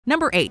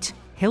Number 8.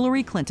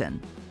 Hillary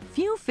Clinton.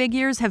 Few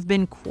figures have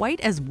been quite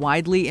as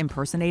widely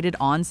impersonated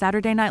on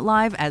Saturday Night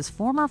Live as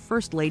former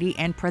First Lady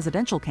and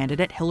presidential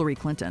candidate Hillary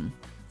Clinton.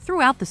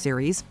 Throughout the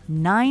series,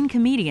 9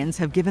 comedians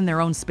have given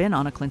their own spin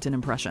on a Clinton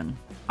impression.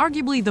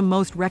 Arguably the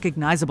most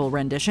recognizable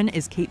rendition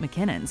is Kate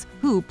McKinnon's,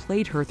 who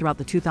played her throughout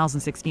the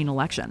 2016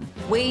 election.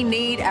 We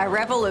need a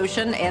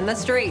revolution in the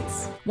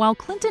streets. While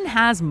Clinton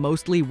has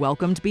mostly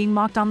welcomed being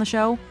mocked on the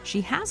show, she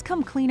has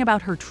come clean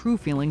about her true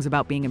feelings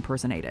about being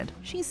impersonated.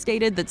 She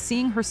stated that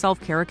seeing herself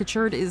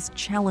caricatured is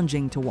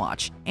challenging to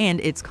watch,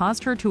 and it's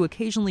caused her to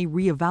occasionally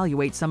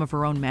reevaluate some of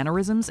her own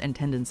mannerisms and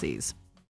tendencies.